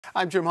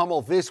I'm Jim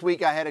Hummel. This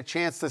week I had a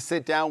chance to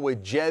sit down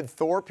with Jed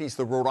Thorp. He's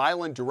the Rhode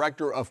Island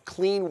Director of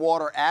Clean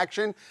Water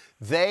Action.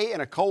 They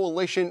and a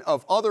coalition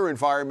of other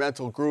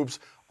environmental groups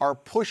are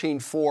pushing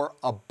for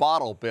a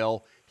bottle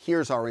bill.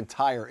 Here's our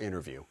entire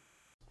interview.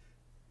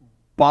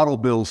 Bottle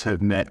bills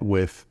have met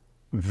with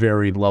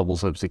varied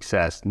levels of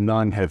success.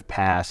 None have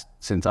passed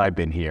since I've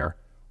been here.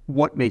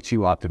 What makes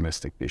you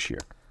optimistic this year?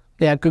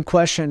 Yeah, good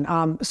question.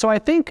 So I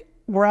think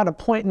we're at a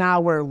point now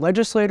where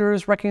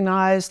legislators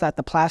recognize that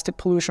the plastic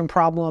pollution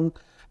problem,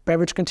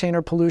 beverage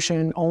container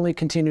pollution, only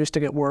continues to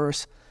get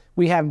worse.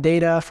 We have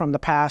data from the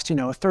past,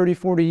 30,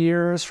 40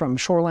 years from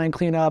shoreline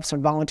cleanups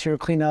and volunteer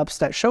cleanups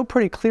that show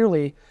pretty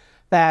clearly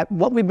that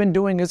what we've been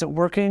doing isn't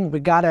working. We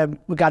gotta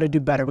do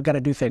better. We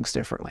gotta do things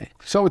differently.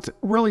 So it's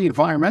really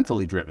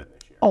environmentally driven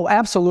this year. Oh,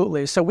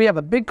 absolutely. So we have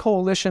a big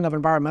coalition of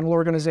environmental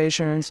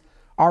organizations.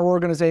 Our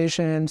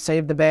organization,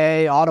 Save the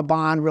Bay,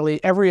 Audubon,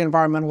 really every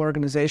environmental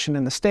organization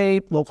in the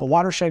state, local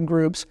watershed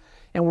groups,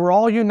 and we're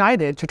all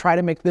united to try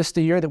to make this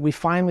the year that we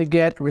finally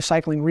get a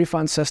recycling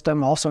refund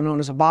system, also known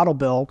as a bottle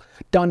bill,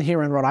 done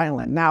here in Rhode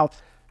Island. Now,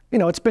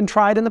 it's been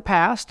tried in the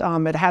past.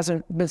 It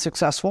hasn't been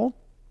successful,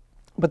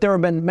 but there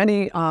have been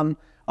many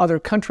other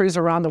countries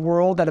around the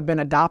world that have been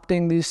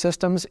adopting these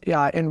systems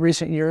in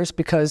recent years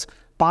because,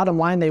 bottom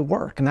line, they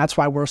work, and that's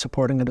why we're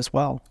supporting it as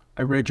well.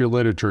 I read your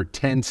literature,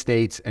 10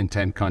 states and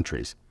 10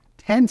 countries.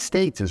 10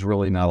 states is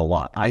really not a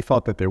lot. I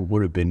thought that there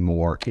would have been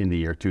more in the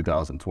year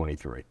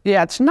 2023.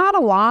 Yeah, it's not a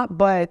lot,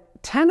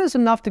 but 10 is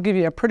enough to give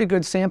you a pretty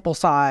good sample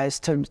size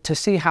to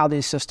see how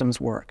these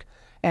systems work.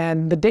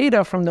 And the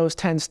data from those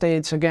 10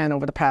 states, again,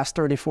 over the past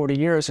 30, 40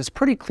 years, is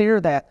pretty clear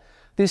that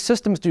these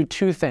systems do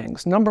two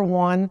things. Number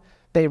one,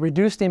 they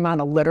reduce the amount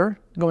of litter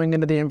going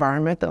into the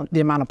environment,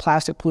 the amount of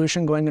plastic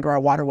pollution going into our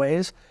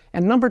waterways.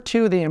 And number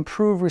two, they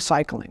improve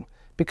recycling.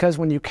 Because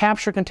when you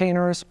capture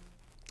containers,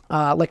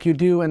 like you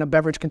do in a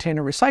beverage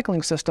container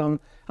recycling system,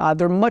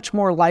 they're much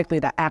more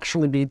likely to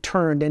actually be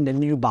turned into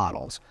new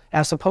bottles,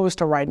 as opposed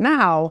to right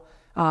now,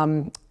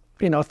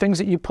 things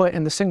that you put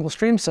in the single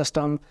stream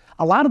system,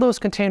 a lot of those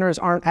containers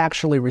aren't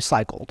actually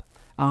recycled.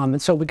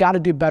 And so we got to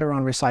do better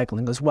on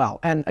recycling as well.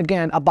 And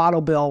again, a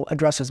bottle bill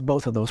addresses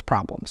both of those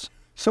problems.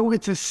 So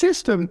it's a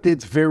system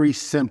that's very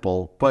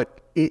simple,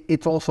 but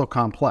it's also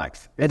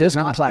complex. It is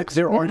complex.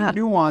 There are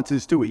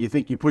nuances to it. You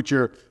think you put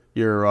your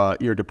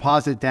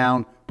deposit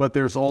down, but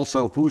there's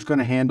also who's going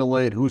to handle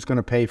it, who's going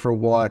to pay for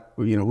what,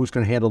 who's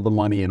going to handle the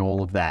money and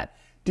all of that.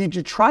 Did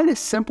you try to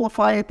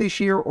simplify it this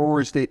year,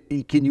 or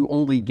can you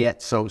only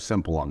get so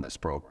simple on this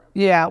program?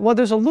 Yeah, well,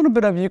 there's a little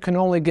bit of you can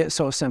only get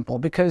so simple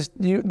because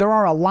there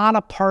are a lot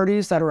of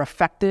parties that are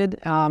affected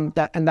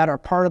that are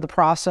part of the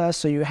process.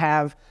 So you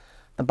have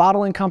the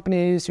bottling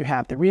companies, you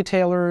have the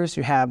retailers,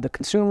 you have the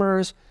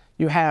consumers,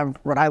 you have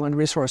Rhode Island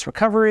Resource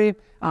Recovery.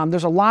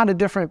 There's a lot of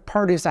different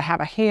parties that have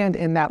a hand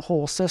in that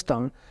whole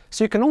system.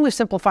 So you can only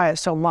simplify it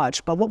so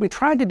much. But what we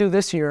tried to do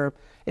this year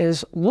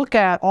is look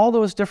at all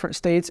those different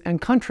states and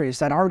countries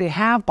that already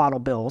have bottle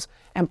bills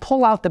and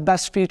pull out the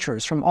best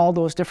features from all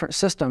those different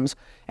systems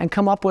and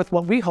come up with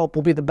what we hope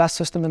will be the best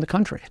system in the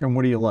country. And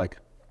what do you like?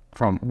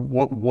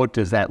 What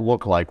does that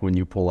look like when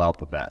you pull out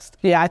the best?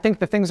 Yeah, I think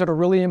the things that are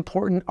really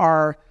important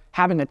are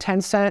having a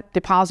 10-cent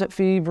deposit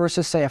fee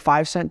versus, say, a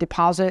 5-cent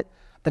deposit.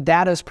 The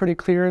data is pretty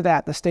clear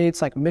that the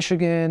states like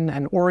Michigan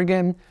and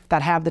Oregon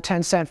that have the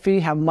 10-cent fee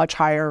have much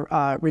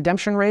higher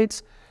redemption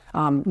rates.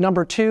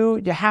 Number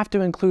two, you have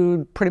to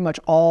include pretty much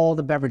all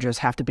the beverages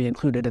have to be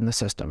included in the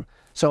system.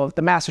 So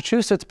the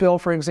Massachusetts bill,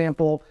 for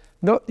example,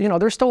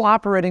 they're still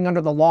operating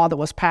under the law that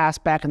was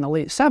passed back in the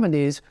late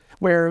 70s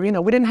where, we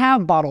didn't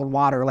have bottled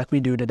water like we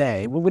do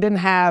today. We didn't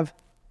have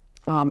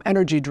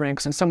energy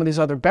drinks and some of these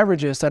other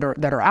beverages that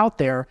are out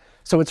there.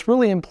 So it's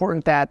really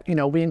important that,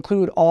 we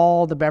include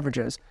all the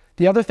beverages.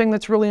 The other thing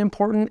that's really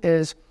important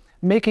is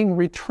making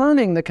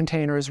returning the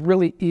containers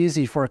really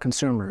easy for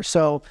consumers.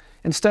 So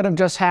instead of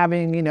just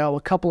having, a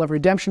couple of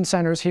redemption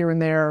centers here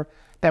and there,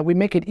 that we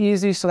make it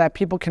easy so that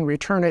people can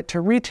return it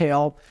to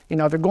retail.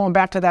 They're going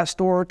back to that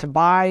store to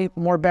buy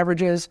more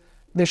beverages.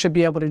 They should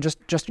be able to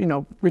just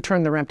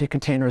return their empty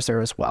containers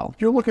there as well.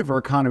 You're looking for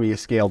economy of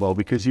scale, though,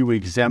 because you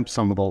exempt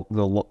some of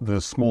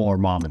the smaller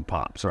mom and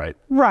pops, right?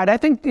 Right. I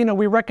think,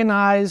 we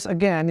recognize,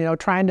 again,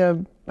 trying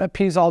to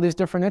appease all these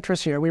different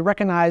interests here. We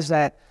recognize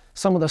that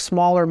some of the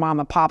smaller mom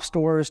and pop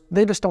stores,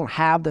 they just don't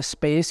have the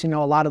space. A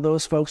lot of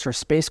those folks are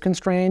space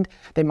constrained.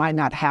 They might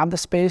not have the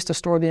space to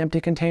store the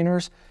empty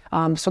containers.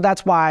 So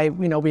that's why,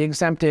 we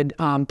exempted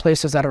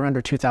places that are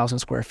under 2,000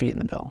 square feet in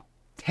the bill.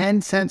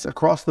 10 cents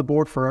across the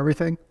board for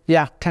everything?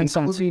 Yeah, 10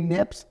 cents. Including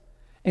NIPS?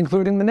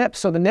 Including the NIPS.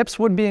 So the NIPS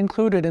would be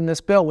included in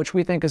this bill, which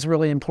we think is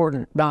really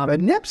important.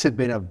 But NIPS have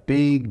been a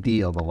big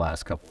deal the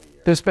last couple of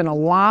years. There's been a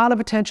lot of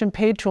attention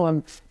paid to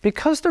them.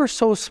 Because they're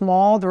so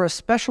small, they're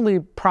especially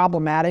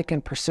problematic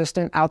and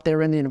persistent out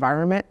there in the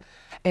environment.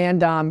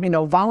 And,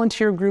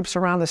 volunteer groups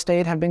around the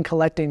state have been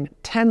collecting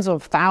tens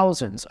of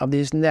thousands of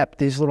these NIP,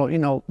 these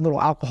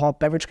little alcohol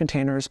beverage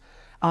containers.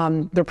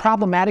 They're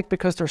problematic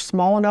because they're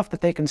small enough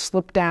that they can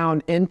slip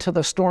down into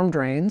the storm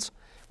drains.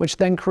 which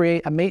then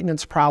create a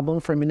maintenance problem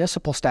for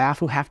municipal staff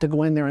who have to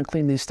go in there and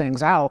clean these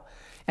things out.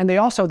 And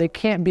they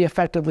can't be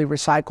effectively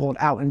recycled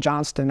out in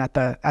Johnston at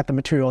the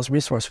materials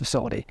resource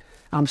facility.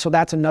 So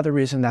that's another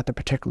reason that they're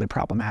particularly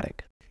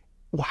problematic.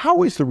 Well,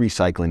 how is the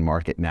recycling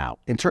market now?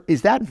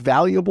 Is that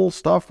valuable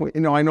stuff?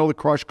 You know, I know the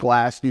crushed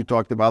glass, you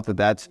talked about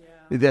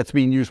that's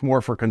being used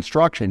more for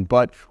construction,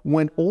 but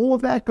when all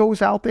of that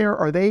goes out there,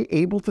 are they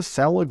able to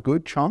sell a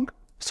good chunk?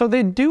 So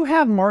they do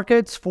have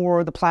markets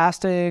for the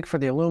plastic, for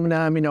the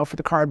aluminum, you know, for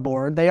the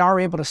cardboard. They are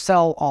able to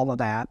sell all of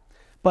that.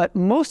 But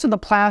most of the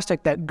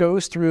plastic that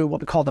goes through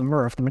what we call the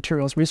MRF, the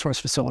Materials Resource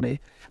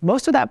Facility,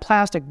 most of that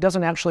plastic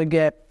doesn't actually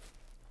get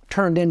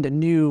turned into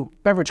new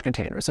beverage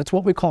containers. It's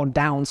what we call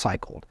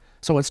downcycled.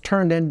 So it's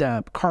turned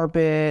into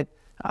carpet,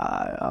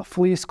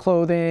 fleece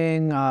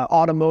clothing,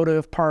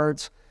 automotive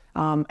parts.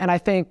 And I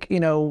think,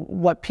 you know,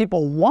 what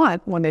people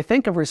want when they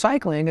think of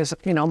recycling is,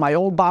 you know, my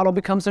old bottle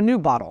becomes a new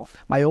bottle.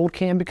 My old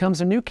can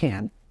becomes a new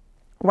can.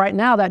 Right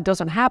now, that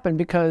doesn't happen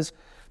because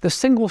the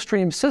single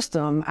stream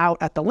system out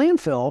at the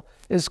landfill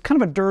is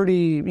kind of a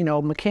dirty, you know,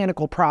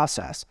 mechanical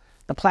process.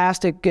 The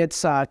plastic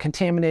gets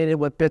contaminated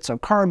with bits of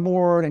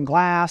cardboard and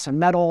glass and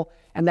metal.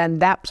 And then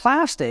that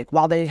plastic,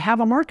 while they have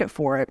a market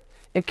for it,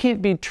 it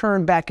can't be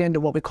turned back into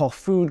what we call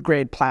food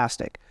grade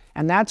plastic.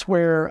 And that's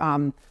where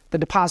the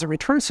deposit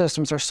return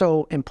systems are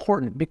so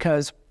important,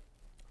 because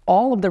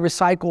all of the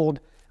recycled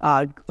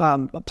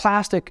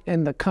plastic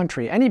in the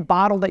country, any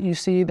bottle that you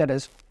see that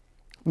is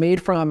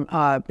made from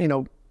you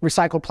know,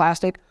 recycled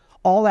plastic,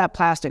 all that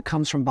plastic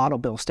comes from bottle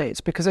bill states,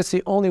 because it's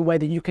the only way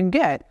that you can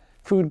get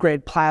food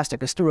grade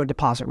plastic is through a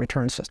deposit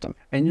return system.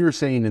 And you're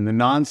saying in the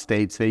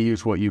non-states, they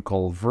use what you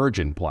call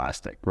virgin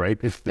plastic, right?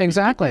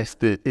 Exactly.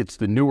 It's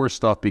the newer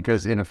stuff,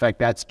 because in effect,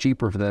 that's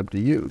cheaper for them to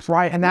use.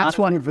 Right, and that's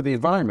not for the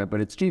environment, but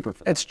it's cheaper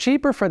for them. It's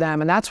cheaper for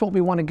them, and that's what we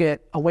want to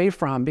get away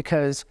from,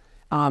 because,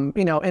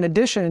 you know, in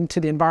addition to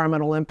the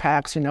environmental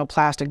impacts, you know,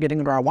 plastic getting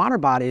into our water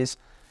bodies,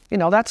 you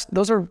know,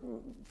 those are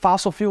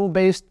fossil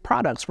fuel-based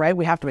products, right?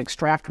 We have to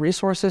extract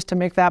resources to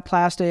make that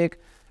plastic,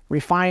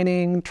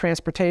 refining,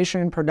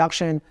 transportation,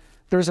 production.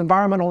 There's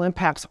environmental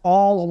impacts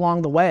all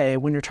along the way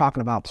when you're talking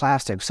about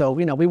plastic. So,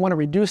 you know, we want to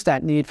reduce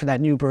that need for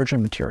that new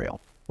virgin material.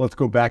 Let's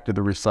go back to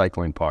the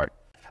recycling part.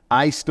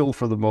 I still,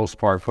 for the most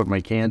part, put my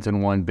cans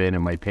in one bin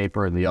and my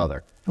paper in the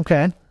other.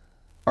 Okay.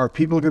 Are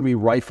people going to be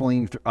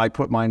rifling? I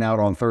put mine out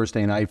on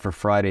Thursday night for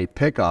Friday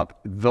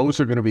pickup. Those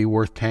are going to be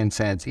worth 10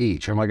 cents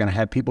each. Am I going to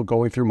have people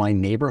going through my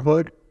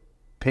neighborhood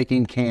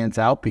picking cans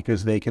out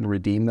because they can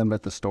redeem them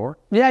at the store?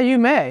 Yeah, you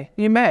may.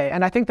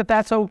 And I think that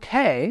that's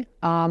okay.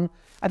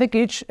 I think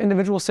each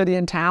individual city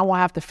and town will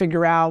have to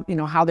figure out, you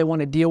know, how they want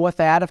to deal with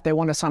that, if they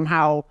want to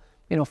somehow,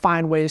 you know,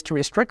 find ways to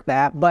restrict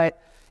that.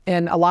 But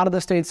in a lot of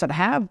the states that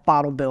have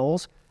bottle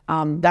bills,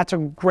 that's a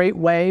great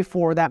way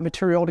for that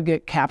material to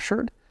get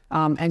captured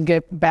and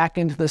get back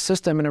into the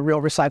system in a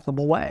real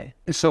recyclable way.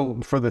 So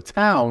for the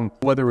town,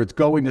 whether it's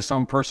going to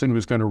some person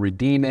who's going to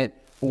redeem it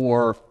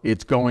or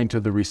it's going to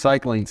the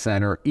recycling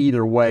center,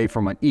 either way,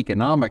 from an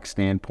economic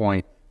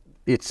standpoint,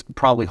 it's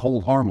probably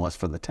hold harmless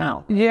for the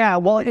town. Yeah,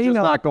 well, it's just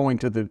not going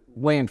to the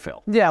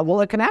landfill. Yeah,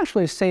 well, it can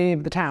actually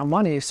save the town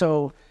money.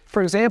 So,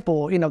 for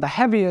example, you know, the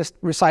heaviest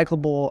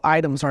recyclable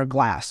items are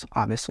glass,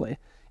 obviously.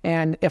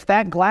 And if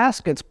that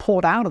glass gets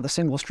pulled out of the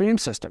single stream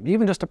system,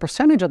 even just a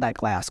percentage of that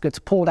glass gets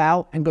pulled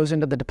out and goes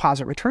into the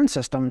deposit return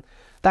system,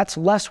 that's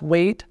less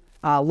weight,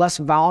 less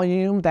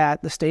volume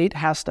that the state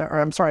has to, or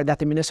I'm sorry, that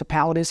the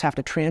municipalities have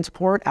to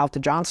transport out to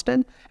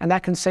Johnston, and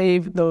that can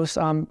save those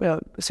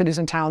cities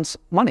and towns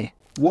money.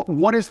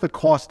 What is the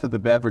cost to the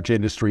beverage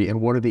industry,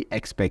 and what are the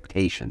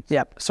expectations?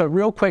 Yep. So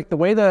real quick, the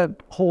way the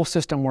whole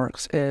system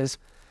works is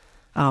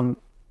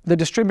the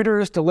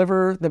distributors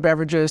deliver the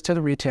beverages to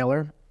the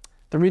retailer.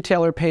 The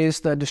retailer pays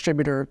the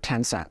distributor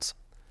 10 cents.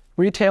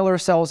 Retailer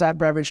sells that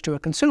beverage to a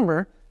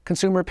consumer.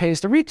 Consumer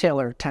pays the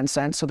retailer 10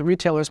 cents, so the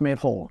retailer's made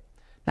whole.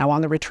 Now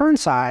on the return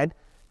side,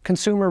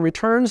 consumer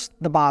returns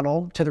the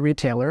bottle to the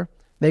retailer.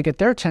 They get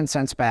their 10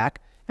 cents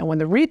back. And when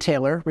the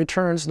retailer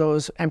returns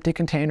those empty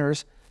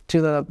containers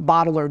to the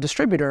bottler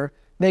distributor,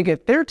 they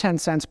get their 10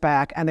 cents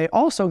back, and they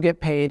also get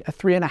paid a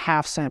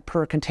 3.5 cent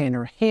per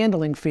container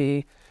handling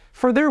fee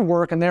for their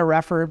work and their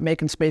effort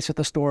making space at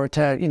the store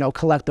to, you know,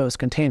 collect those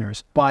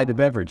containers. By the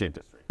beverage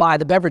industry. By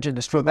the beverage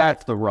industry. So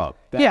that's the rub.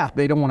 Yeah.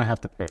 They don't want to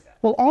have to pay that.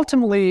 Well,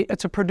 ultimately,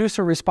 it's a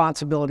producer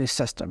responsibility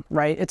system,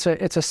 right? It's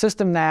a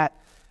system that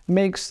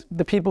makes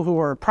the people who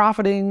are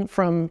profiting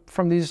from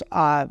these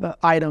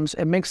items,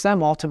 it makes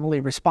them ultimately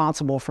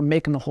responsible for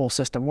making the whole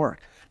system work.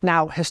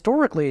 Now,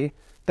 historically,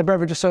 the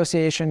Beverage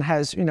Association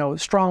has, you know,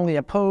 strongly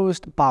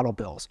opposed bottle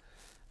bills.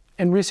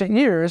 In recent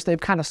years, they've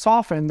kind of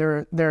softened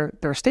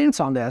their stance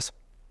on this,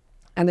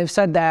 and they've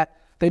said that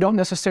they don't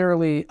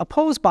necessarily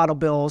oppose bottle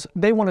bills.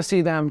 They want to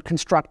see them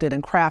constructed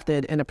and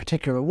crafted in a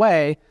particular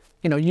way,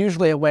 you know,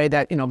 usually a way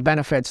that, you know,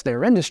 benefits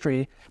their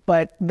industry.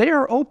 But they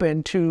are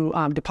open to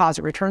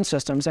deposit return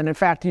systems, and in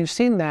fact, you've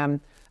seen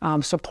them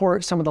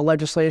support some of the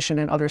legislation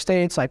in other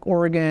states like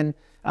Oregon,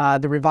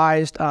 the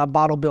revised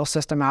bottle bill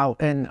system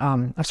out in,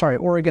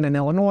 Oregon and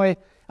Illinois.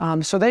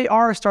 So they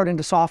are starting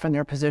to soften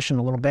their position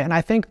a little bit, and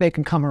I think they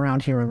can come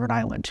around here in Rhode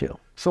Island too.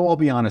 So I'll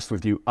be honest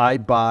with you. I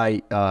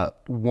buy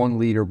 1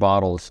 liter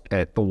bottles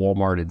at the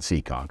Walmart in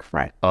Seekonk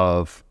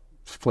of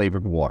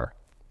flavored water.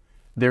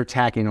 They're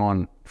tacking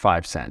on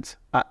 5 cents.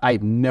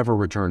 I've never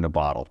returned a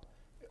bottle.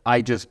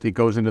 It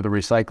goes into the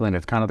recycling.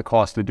 It's kind of the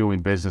cost of doing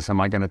business. Am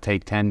I going to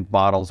take 10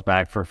 bottles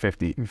back for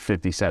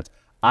 50 cents?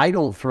 I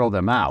don't throw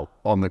them out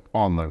on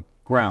the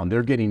ground.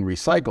 They're getting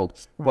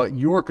recycled. But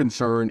your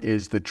concern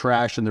is the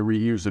trash and the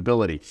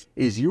reusability.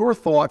 Is your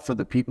thought for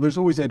the people, there's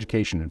always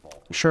education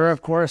involved. Sure,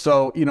 of course.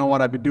 So, you know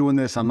what, I've been doing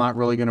this. I'm not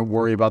really going to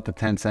worry about the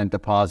 10-cent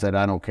deposit.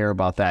 I don't care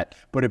about that.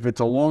 But if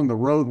it's along the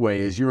roadway,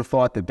 is your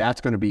thought that that's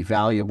going to be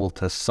valuable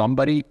to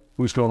somebody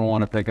who's going to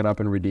want to pick it up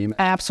and redeem it?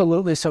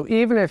 Absolutely. So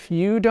even if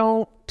you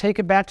don't take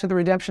it back to the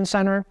redemption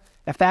center,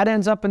 if that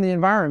ends up in the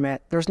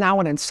environment, there's now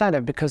an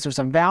incentive because there's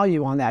a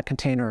value on that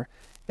container.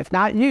 If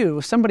not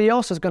you, somebody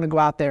else is going to go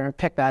out there and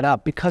pick that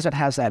up because it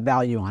has that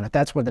value on it.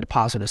 That's where the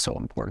deposit is so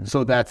important.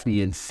 So that's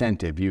the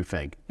incentive, you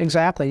think?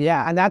 Exactly,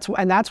 yeah. And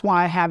that's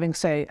why having,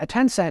 say, a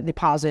 10-cent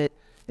deposit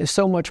is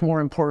so much more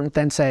important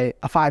than, say,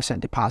 a 5-cent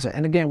deposit.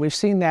 And again, we've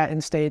seen that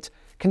in states.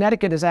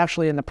 Connecticut is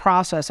actually in the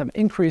process of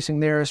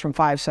increasing theirs from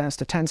 5 cents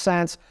to 10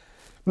 cents.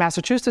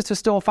 Massachusetts is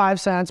still 5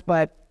 cents,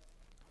 but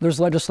there's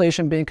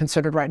legislation being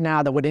considered right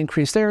now that would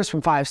increase theirs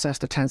from 5 cents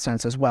to 10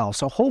 cents as well.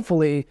 So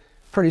hopefully,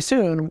 pretty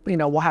soon,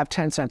 we'll have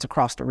 10 cents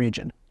across the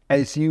region.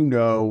 As you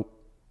know,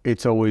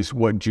 it's always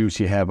what juice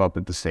you have up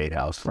at the State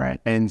House. Right.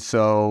 And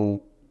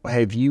so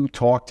have you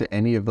talked to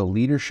any of the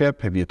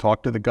leadership? Have you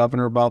talked to the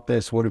governor about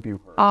this? What have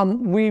you heard?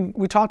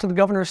 We talked to the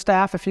governor's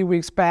staff a few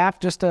weeks back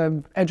just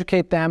to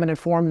educate them and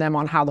inform them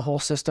on how the whole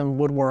system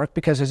would work,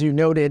 because as you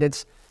noted,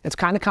 it's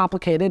kind of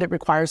complicated. It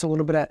requires a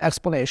little bit of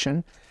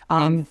explanation.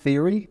 In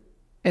theory?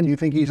 And do you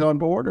think he's on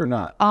board or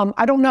not?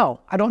 I don't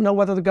know. I don't know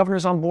whether the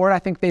governor's on board. I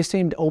think they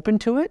seemed open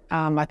to it.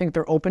 I think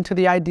they're open to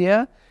the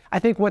idea. I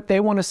think what they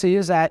want to see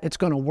is that it's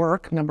going to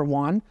work, number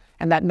one,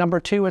 and that number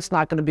two, it's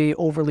not going to be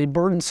overly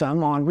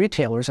burdensome on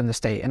retailers in the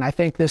state. And I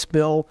think this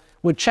bill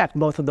would check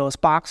both of those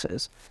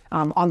boxes.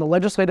 On the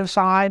legislative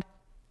side,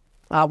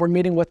 we're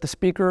meeting with the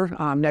speaker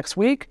next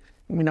week.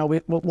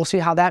 We'll see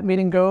how that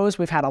meeting goes.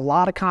 We've had a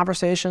lot of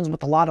conversations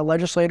with a lot of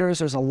legislators.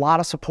 There's a lot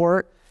of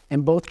support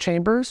in both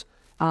chambers.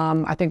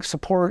 I think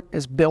support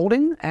is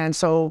building, and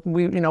so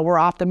we're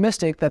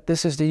optimistic that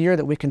this is the year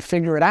that we can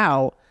figure it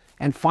out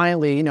and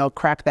finally,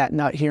 crack that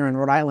nut here in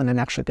Rhode Island and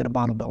actually get a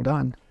bottle bill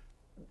done.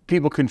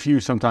 People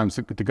confuse sometimes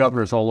the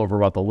governor's all over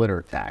about the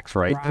litter tax,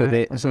 right?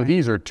 So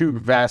these are two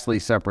vastly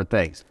separate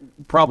things.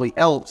 Probably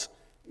helps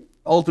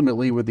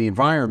ultimately with the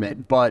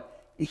environment,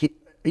 but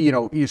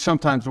you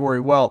sometimes worry,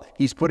 well,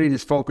 he's putting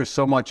his focus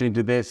so much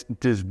into this.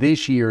 Is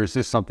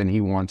this something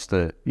he wants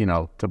to,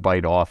 to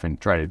bite off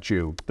and try to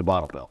chew the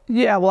bottle bill?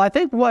 Yeah, well, I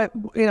think what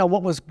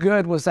was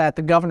good was that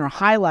the governor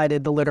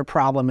highlighted the litter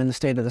problem in the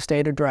State of the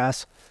State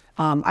address.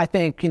 I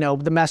think,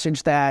 the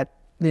message that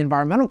the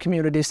environmental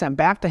community sent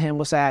back to him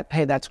was that,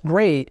 hey, that's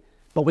great,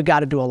 but we got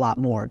to do a lot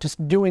more.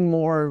 Just doing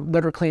more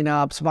litter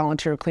cleanups,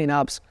 volunteer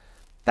cleanups.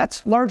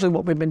 That's largely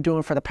what we've been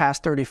doing for the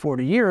past 30,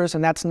 40 years,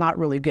 and that's not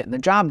really getting the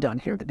job done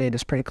here. The data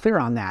is pretty clear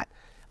on that.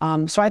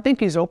 So I think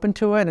he's open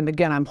to it, and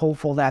again, I'm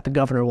hopeful that the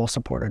governor will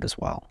support it as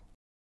well.